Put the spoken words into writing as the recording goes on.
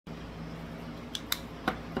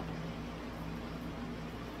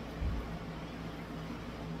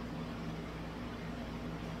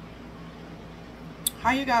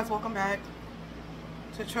Hi you guys, welcome back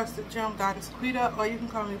to Trusted Gem Goddess Quita, or you can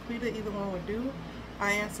call me Quita, either one would do.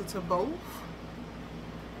 I answer to both.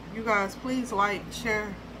 You guys, please like,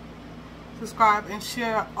 share, subscribe, and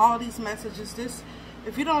share all these messages.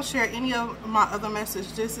 If you don't share any of my other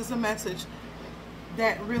messages, this is a message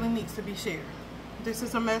that really needs to be shared. This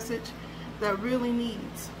is a message that really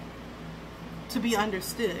needs to be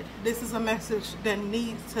understood. This is a message that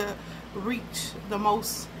needs to reach the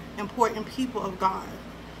most important people of God.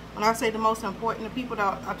 When I say the most important, the people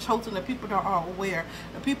that are chosen, the people that are aware,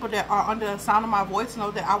 the people that are under the sound of my voice,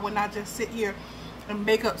 know that I will not just sit here and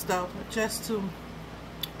make up stuff just to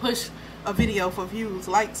push a video for views,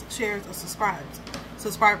 likes, shares, or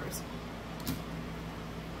subscribers.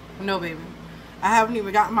 No, baby. I haven't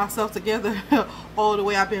even gotten myself together all the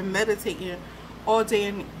way. I've been meditating all day,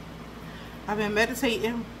 and I've been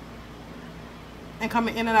meditating and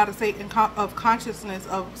coming in and out of state of consciousness,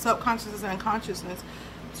 of subconsciousness and consciousness,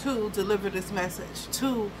 to deliver this message,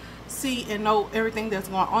 to see and know everything that's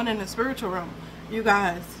going on in the spiritual realm. You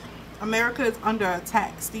guys, America is under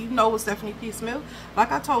attack. Steve Noble, Stephanie P. Smith.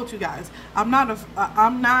 Like I told you guys, I'm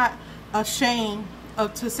not ashamed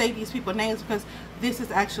to say these people's names, because this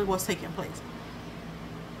is actually what's taking place.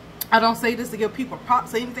 I don't say this to give people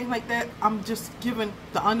props or anything like that. I'm just giving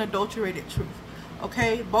the unadulterated truth.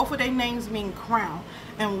 Okay, both of their names mean crown,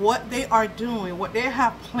 and what they are doing, what they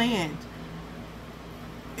have planned,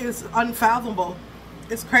 is unfathomable.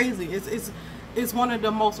 It's crazy. It's one of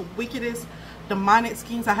the most wickedest demonic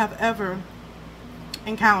schemes I have ever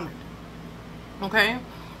encountered. Okay,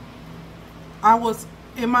 I was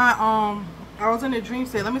in my I was in a dream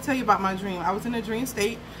state. Let me tell you about my dream. I was in a dream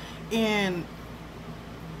state, and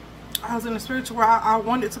I was in a spiritual world. I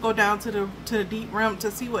wanted to go down to the deep realm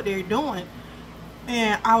to see what they're doing.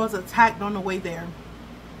 And I was attacked on the way there.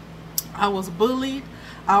 I was bullied.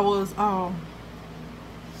 I was, how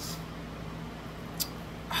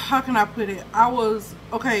can I put it?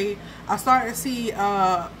 Okay, I started to see,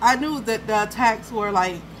 I knew that the attacks were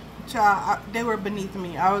like, they were beneath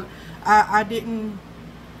me. I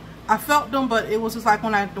felt them, but it was just like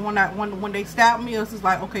when they stabbed me, it was just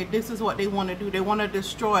like, okay, this is what they want to do. They want to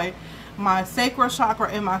destroy my sacral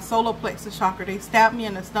chakra and my solar plexus chakra. They stabbed me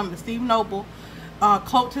in the stomach. Steve Noble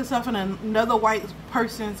cloaked himself in another white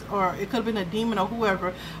person's, or it could have been a demon or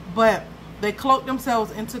whoever, but they cloaked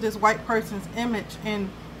themselves into this white person's image, and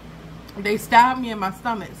they stabbed me in my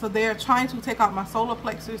stomach. So they are trying to take out my solar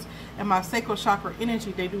plexus and my sacral chakra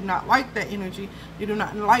energy. They do not like that energy. They do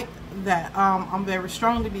not like that. I'm very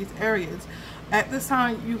strong in these areas. At this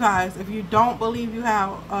time, you guys, if you don't believe you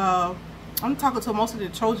have, I'm talking to most of the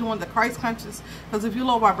chosen ones, the Christ conscious, because if you're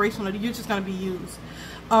low vibrational, you're just going to be used.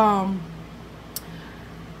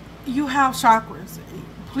 You have chakras.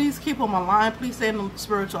 Please keep them aligned. Please stay in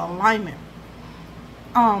spiritual alignment.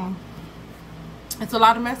 It's a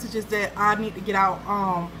lot of messages that I need to get out.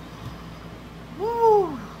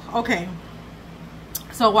 Okay.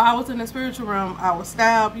 So while I was in the spiritual realm, I was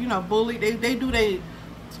stabbed, bullied. They do they,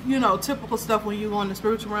 typical stuff when you go in the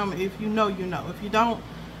spiritual realm. If you know, you know. If you don't,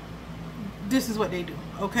 this is what they do.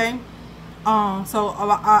 Okay. So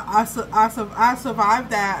I survived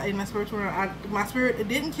that in the spiritual realm. My spirit, it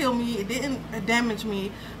didn't kill me. It didn't damage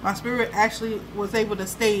me. My spirit actually was able to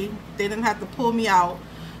stay. They didn't have to pull me out.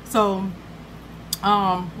 So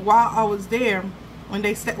while I was there, when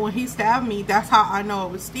he stabbed me, that's how I know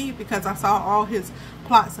it was Steve, because I saw all his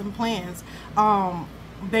plots and plans.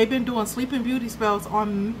 They've been doing sleeping beauty spells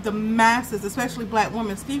on the masses, especially black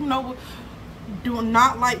women. Steve Noble do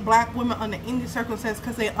not like black women under any circumstance,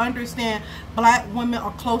 because they understand black women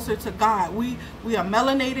are closer to God. We are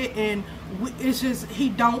melanated, and it's just he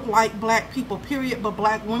don't like black people, period. But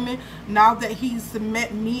black women, now that he's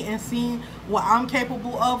met me and seen what I'm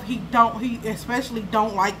capable of, he especially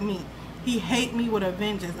don't like me. He hate me with a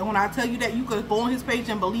vengeance. And when I tell you that, you could go on his page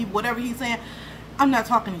and believe whatever he's saying. I'm not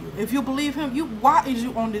talking to you. If you believe him, why is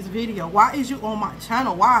you on this video? Why is you on my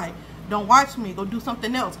channel? Why? Don't watch me. Go do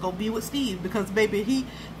something else. Go be with Steve, because baby,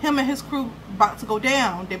 him and his crew about to go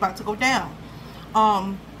down. They about to go down.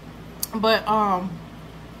 I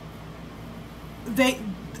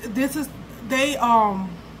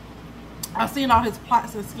seen all his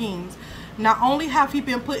plots and schemes. Not only have he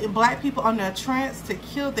been putting black people under a trance to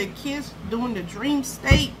kill their kids during the dream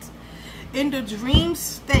state, in the dream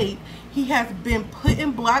state, he has been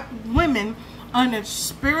putting black women under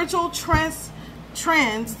spiritual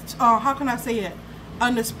how can I say it?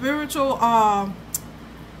 Under spiritual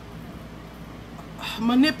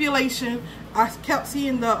manipulation. I kept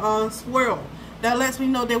seeing the swirl that lets me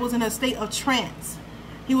know they was in a state of trance.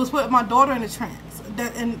 He was putting my daughter in a trance.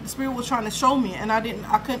 And the spirit was trying to show me, and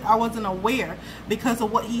I wasn't aware because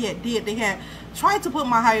of what he had did. They had tried to put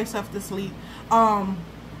my higher self to sleep.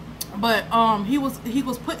 But he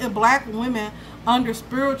was putting black women under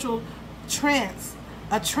spiritual trance,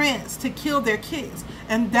 a trance to kill their kids.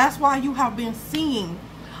 And that's why you have been seeing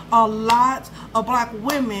a lot of black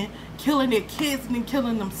women killing their kids and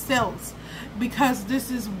killing themselves, because this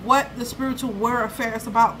is what the spiritual warfare is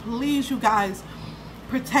about. Please, you guys,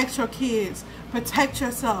 protect your kids, protect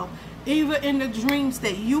yourself. Even in the dream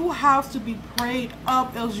state, you have to be prayed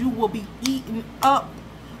up, else you will be eaten up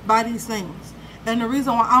by these things. And the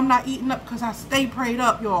reason why I'm not eating up, because I stay prayed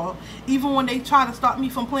up, y'all. Even when they try to stop me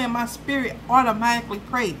from playing, my spirit automatically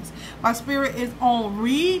prays. My spirit is on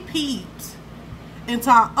repeat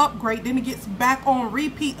until I upgrade. Then it gets back on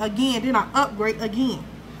repeat again. Then I upgrade again.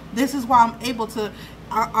 This is why I'm able to.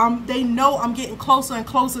 They know I'm getting closer and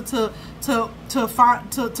closer to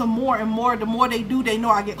more and more. The more they do, they know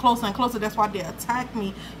I get closer and closer. That's why they attack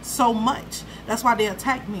me so much. That's why they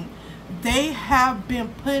attack me. They have been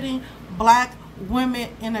putting black women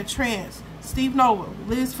in a trance. Steve Noah,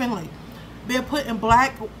 Liz Finley, they're putting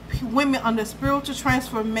black women under spiritual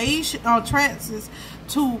transformation trances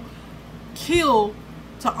to kill,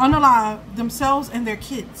 to unalive themselves and their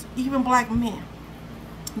kids, even black men.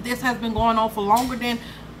 This has been going on for longer than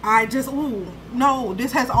this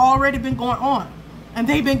has already been going on, and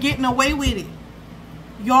they've been getting away with it.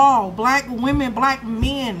 Y'all, black women, black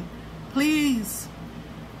men, please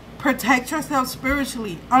protect yourself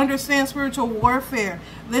spiritually. Understand spiritual warfare.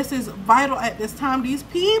 This is vital at this time. These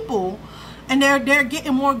people, and they're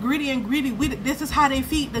getting more greedy and greedy with it. This is how they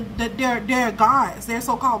feed their gods, their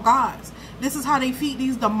so-called gods. This is how they feed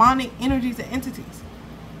these demonic energies and entities.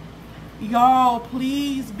 Y'all,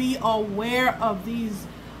 please be aware of these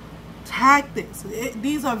tactics.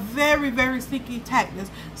 These are very, very sneaky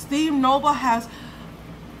tactics. Steve Noble has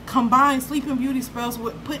combined Sleeping Beauty spells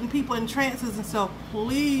with putting people in trances and stuff.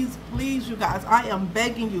 Please, please, you guys, I am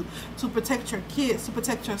begging you to protect your kids, to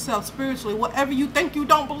protect yourself spiritually. Whatever you think you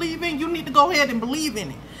don't believe in, you need to go ahead and believe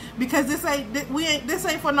in it, because this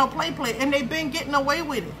ain't for no play, and they've been getting away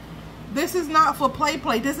with it. This is not for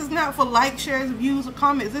play. This is not for likes, shares, views, or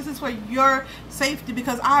comments. This is for your safety,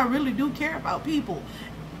 because I really do care about people.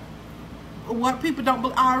 What people don't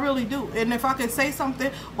believe, I really do. And if I can say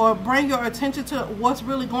something or bring your attention to what's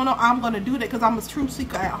really going on, I'm going to do that, because I'm a truth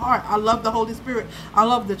seeker at heart. I love the Holy Spirit. I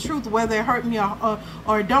love the truth, whether it hurt me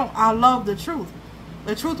or don't. I love the truth.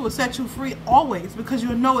 The truth will set you free always, because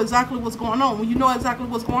you know exactly what's going on. When you know exactly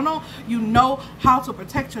what's going on, you know how to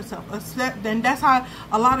protect yourself. Then that's how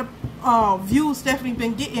a lot of views Stephanie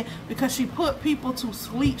been getting, because she put people to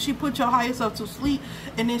sleep. She put your higher self to sleep,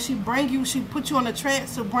 and then she put you on a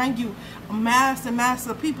trance to bring you mass and mass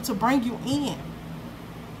of people to bring you in,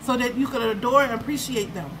 so that you could adore and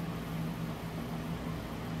appreciate them.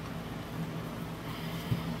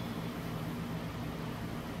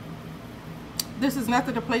 This is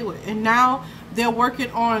nothing to play with. And now they're working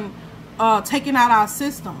on taking out our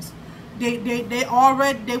systems. They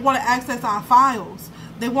want to access our files.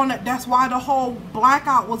 They want to. That's why the whole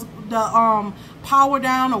blackout was the power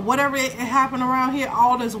down or whatever it happened around here.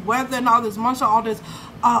 All this weather and all this monster, all this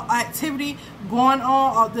activity going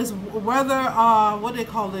on. This weather, what do they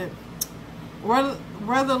call it?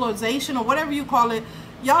 Weatherization or whatever you call it.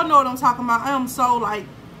 Y'all know what I'm talking about. I am so like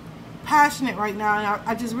passionate right now, and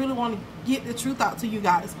I just really want to get the truth out to you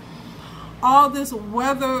guys. All this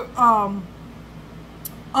weather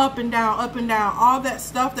up and down, all that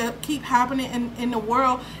stuff that keep happening in the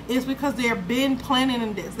world is because they've been planning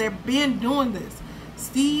in this. They've been doing this.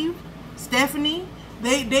 Steve, Stephanie,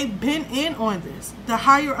 they've been in on this. The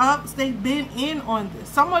higher ups, they've been in on this.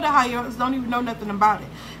 Some of the higher ups don't even know nothing about it.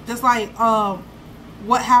 Just like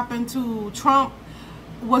what happened to Trump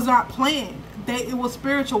was not planned. It was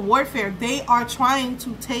spiritual warfare. They are trying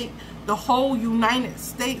to take the whole United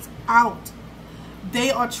States out.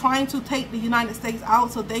 They are trying to take the United States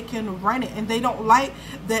out so they can run it. And they don't like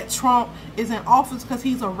that Trump is in office because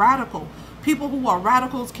he's a radical. People who are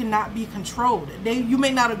radicals cannot be controlled. You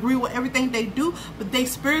may not agree with everything they do, but they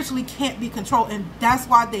spiritually can't be controlled. And that's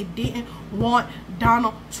why they didn't want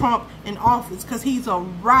Donald Trump in office, because he's a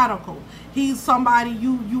radical. He's somebody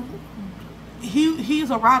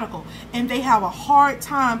he's a radical, and they have a hard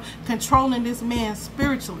time controlling this man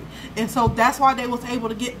spiritually. And so that's why they was able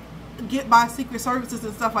to get by Secret Services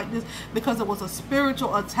and stuff like this, because it was a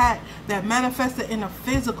spiritual attack that manifested in the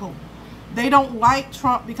physical. They don't like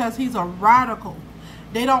Trump because he's a radical.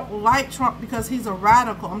 They don't like Trump because he's a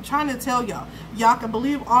radical. I'm trying to tell y'all can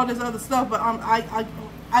believe all this other stuff, but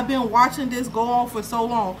I've been watching this go on for so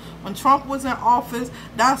long. When Trump was in office,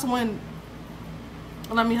 that's when,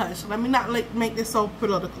 let me hush. Let me not make this so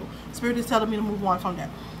political. Spirit is telling me to move on from that.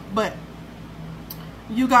 But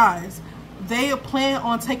you guys, they are planning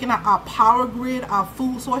on taking out our power grid, our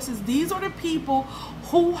food sources. These are the people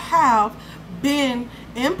who have been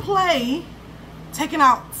in play, taking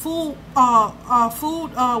out food,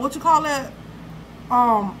 what you call that?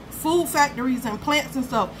 Food factories and plants and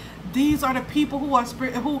stuff. These are the people who are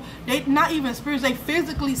they not even spirits, they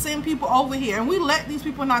physically send people over here, and we let these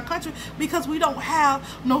people in our country because we don't have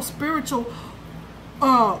no spiritual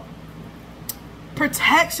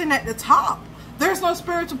protection at the top. There's no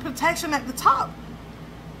spiritual protection at the top,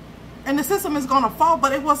 and the system is gonna fall,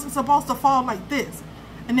 but it wasn't supposed to fall like this.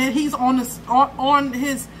 And then he's on this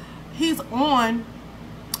he's on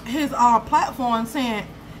his platform saying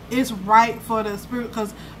it's right for the spirit,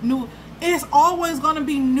 because it's always going to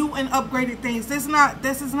be new and upgraded things. This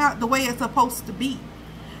is not the way it's supposed to be.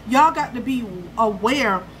 Y'all got to be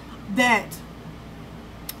aware that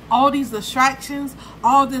all these distractions,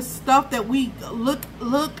 all this stuff that we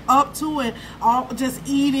look up to, and all just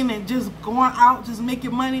eating and just going out, just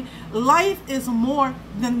making money. Life is more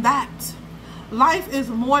than that. Life is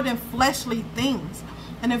more than fleshly things.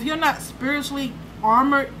 And if you're not spiritually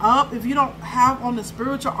armored up, if you don't have on the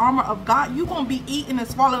spiritual armor of God, you're going to be eaten and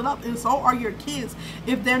swallowed up, and so are your kids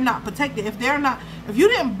if they're not protected. If you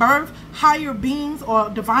didn't birth higher beings or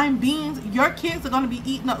divine beings, your kids are going to be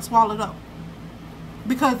eaten up, swallowed up,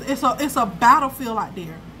 because it's a battlefield out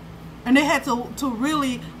there. And they had to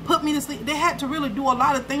really put me to sleep. They had to really do a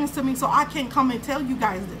lot of things to me, so I can't come and tell you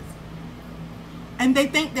guys this. And they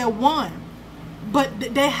think they're won, but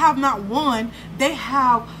they have not won. They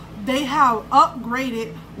have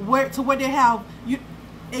upgraded to where they have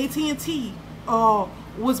AT&T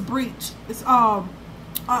was breached. It's a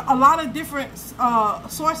lot of different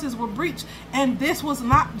sources were breached, and this was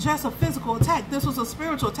not just a physical attack. This was a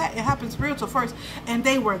spiritual attack. It happened spiritual first, and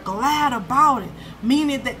they were glad about it,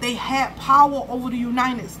 meaning that they had power over the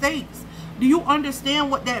United States. Do you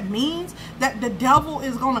understand what that means? That the devil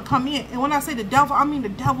is going to come in. And when I say the devil, I mean the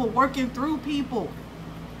devil working through people,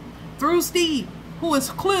 through Steve, who is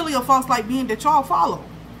clearly a false light being that y'all follow,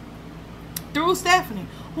 through Stephanie,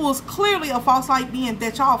 who is clearly a false light being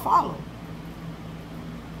that y'all follow.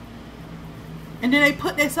 And then they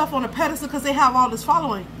put themselves on a pedestal because they have all this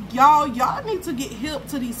following. Y'all need to get hip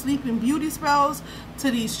to these sleeping beauty spells, to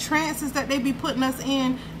these trances that they be putting us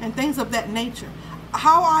in, and things of that nature.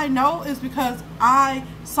 How I know is because I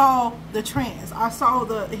saw the trance.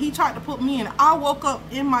 He tried to put me in. I woke up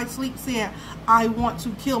in my sleep saying I want to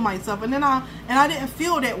kill myself, and then I didn't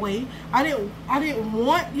feel that way. I didn't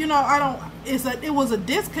want, it was a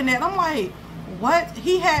disconnect. I'm like, what?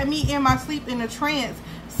 He had me in my sleep in a trance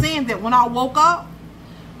saying that when I woke up,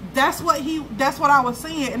 that's what I was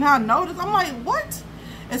saying. And I noticed, I'm like, what?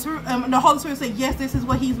 And the Holy Spirit said, yes, this is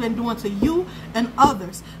what he's been doing to you and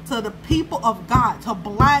others, to the people of God, to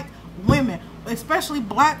black women, especially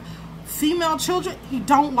black female children. He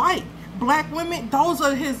don't like black women. Those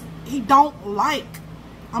are he don't like.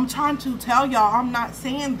 I'm trying to tell y'all, I'm not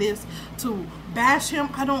saying this to bash him.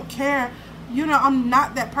 I don't care. I'm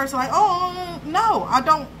not that person like, oh, no, I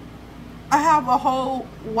don't. I have a whole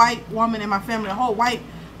white woman in my family, a whole white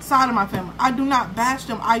side of my family. I do not bash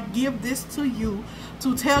them. I give this to you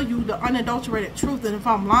to tell you the unadulterated truth. And if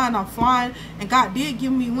I'm lying, I'm flying. And God did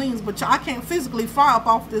give me wings, but I can't physically fly up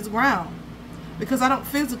off this ground because I don't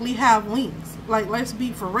physically have wings. Like, let's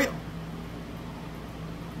be for real.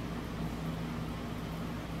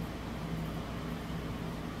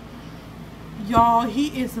 Y'all,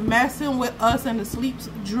 he is messing with us in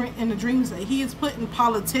the dreams that he is putting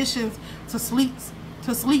politicians to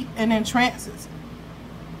sleep and in trances.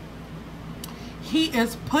 He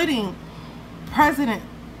is putting president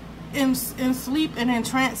in sleep and in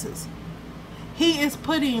trances. He is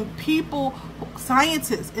putting people,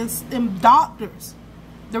 scientists and doctors.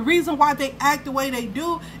 The reason why they act the way they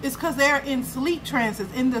do is because they're in sleep trances.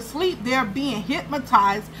 In the sleep, they're being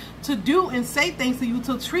hypnotized to do and say things to you,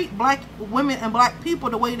 to treat black women and black people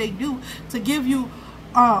the way they do, to give you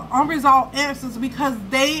unresolved answers, because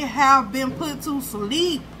they have been put to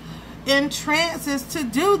sleep in trances to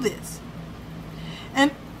do this.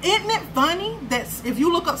 And isn't it funny that if you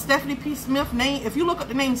look up Stephanie P. Smith's name, if you look up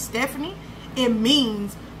the name Stephanie, it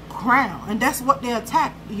means crown, and that's what they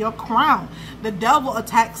attack, your crown. The devil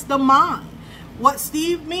attacks the mind. What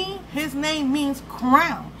Steve means, his name means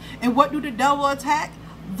crown. And what do the devil attack?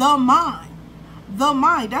 The mind. the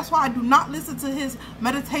mind. That's why I do not listen to his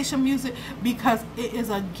meditation music, because it is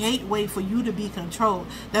a gateway for you to be controlled.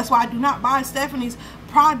 That's why I do not buy Stephanie's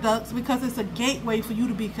products, because it's a gateway for you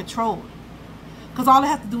to be controlled. Because all I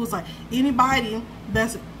have to do is, like, anybody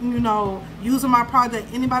that's, you know, using my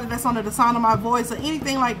product, anybody that's under the sound of my voice or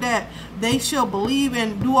anything like that, they shall believe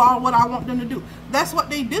and do all what I want them to do. That's what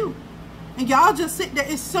they do. And y'all just sit there.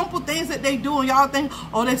 It's simple things that they do, and y'all think,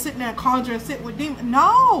 oh, they're sitting there and conjure and sit with demons.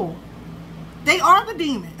 No. They are the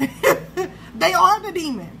demon. They are the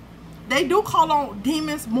demon. They do call on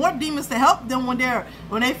demons, more demons, to help them when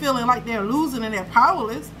they feeling like they're losing and they're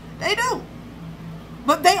powerless. They do.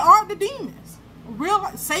 But they are the demons. Real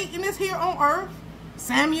Satan is here on earth.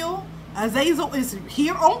 Samuel, Azazel is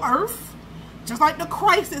here on earth. Just like the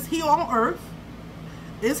Christ is here on earth.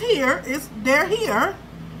 It's here. They're here.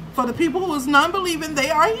 For the people who is non-believing,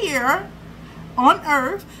 they are here on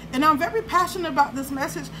earth. And I'm very passionate about this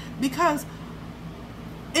message, because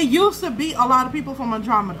it used to be a lot of people from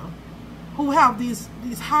Andromeda who have these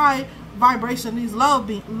high vibration, these love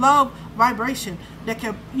vibration that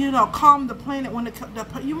can, you know, calm the planet. When you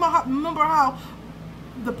remember how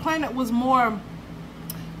the planet was more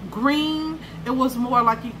green, it was more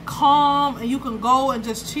like you calm, and you can go and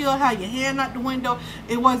just chill, have your hand out the window.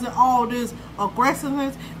 It wasn't all this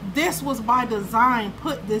aggressiveness. This was by design,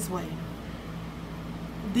 put this way.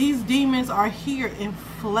 These demons are here in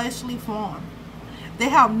fleshly form. They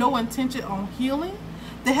have no intention on healing.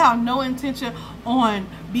 They have no intention on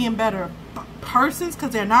being better persons,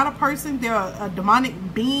 because they're not a person. They're a demonic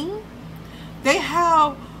being. They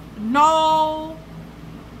have no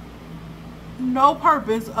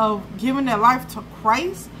purpose of giving their life to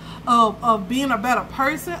Christ, of being a better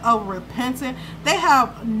person, of repenting. They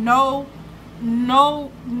have no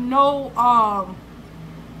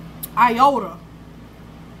iota.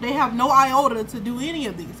 They have no iota to do any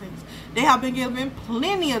of these things. They have been given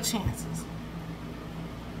plenty of chances.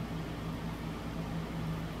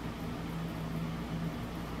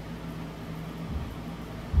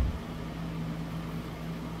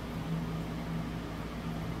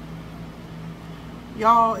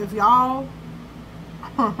 Y'all, if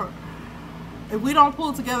we don't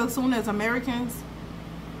pull together soon as Americans,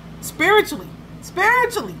 spiritually,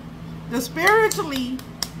 the spiritually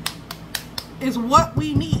is what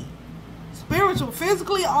we need. Spiritual,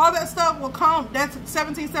 physically, all that stuff will come. That's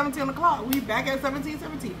 1717 o'clock. We back at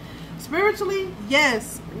 1717. Spiritually,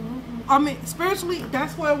 yes. I mean, spiritually,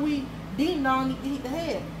 that's where we deep down need to eat the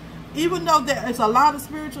head. Even though there is a lot of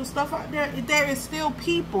spiritual stuff out there, there is still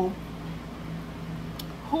people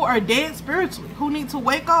who are dead spiritually, who need to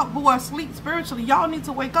wake up, who are asleep spiritually. Y'all need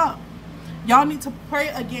to wake up. Y'all need to pray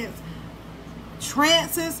against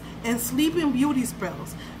trances and sleeping beauty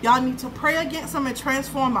spells. Y'all need to pray against them and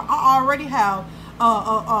transform them. I already have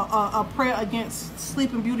a prayer against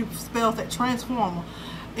sleeping beauty spells that transform them.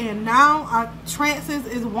 And now trances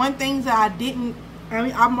is one thing that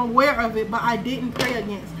I'm aware of it, but I didn't pray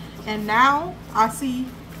against. And now I see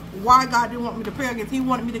why God didn't want me to pray against. He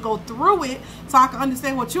wanted me to go through it so I can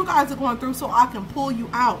understand what you guys are going through, so I can pull you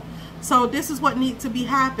out. So this is what needs to be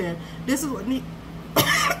happen. This is what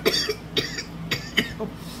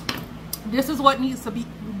this is what needs to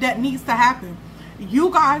happen. You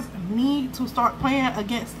guys need to start praying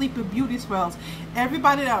against sleeping beauty spells.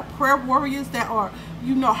 Everybody that are prayer warriors, that are,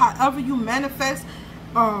 you know, however you manifest,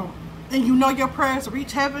 and you know your prayers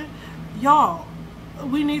reach heaven, y'all,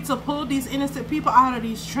 we need to pull these innocent people out of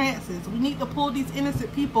these trances. We need to pull these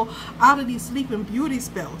innocent people out of these sleeping beauty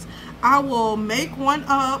spells. I will make one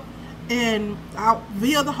up and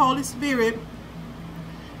via the Holy Spirit,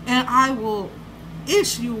 and I will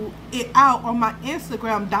issue it out on my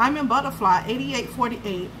Instagram, Diamond Butterfly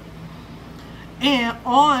 8848, and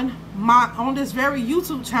on this very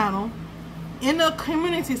YouTube channel, in the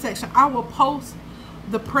community section, I will post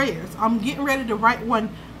the prayers. I'm getting ready to write one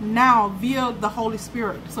now via the Holy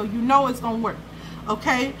Spirit, so you know it's gonna work.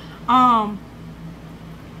 Okay,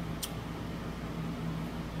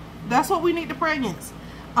 that's what we need to pray against.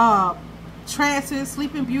 Trances,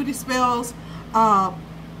 sleeping beauty spells,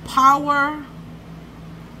 power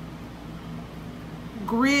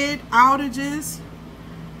grid outages,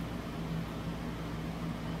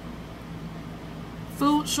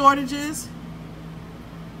 food shortages.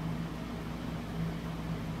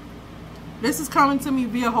 This is coming to me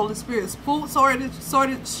via Holy Spirit. Food shortages,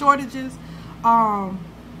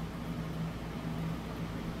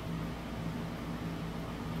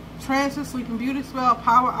 trances, sleeping beauty spell,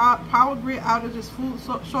 power grid outages, food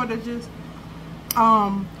shortages.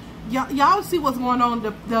 Y'all see what's going on.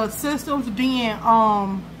 The systems being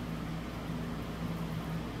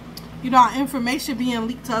you know, our information being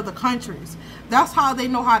leaked to other countries. That's how they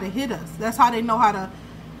know how to hit us. That's how they know how to.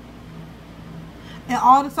 And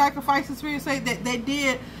all the sacrifices Spirit say that they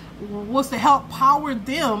did was to help power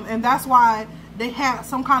them, and that's why they had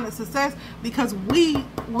some kind of success, because we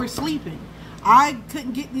were sleeping. I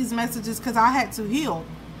couldn't get these messages because I had to heal.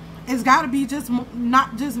 It's got to be just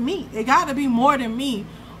not just me. It got to be more than me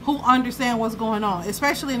who understand what's going on,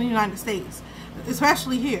 especially in the United States,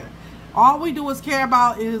 especially here. All we do is care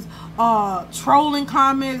about is trolling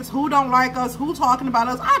comments, who don't like us, who talking about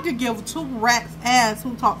us. I could give two rats ass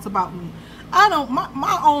who talks about me. I don't,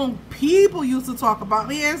 my own people used to talk about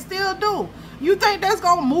me and still do. You think that's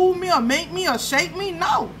going to move me or make me or shake me?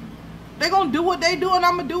 No. They're going to do what they do and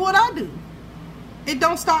I'm going to do what I do. It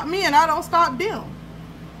don't stop me and I don't stop them.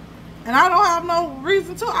 And I don't have no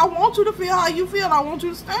reason to. I want you to feel how you feel. I want you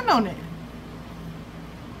to stand on that.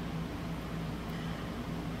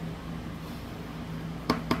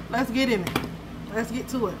 Let's get in it. Let's get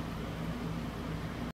to it.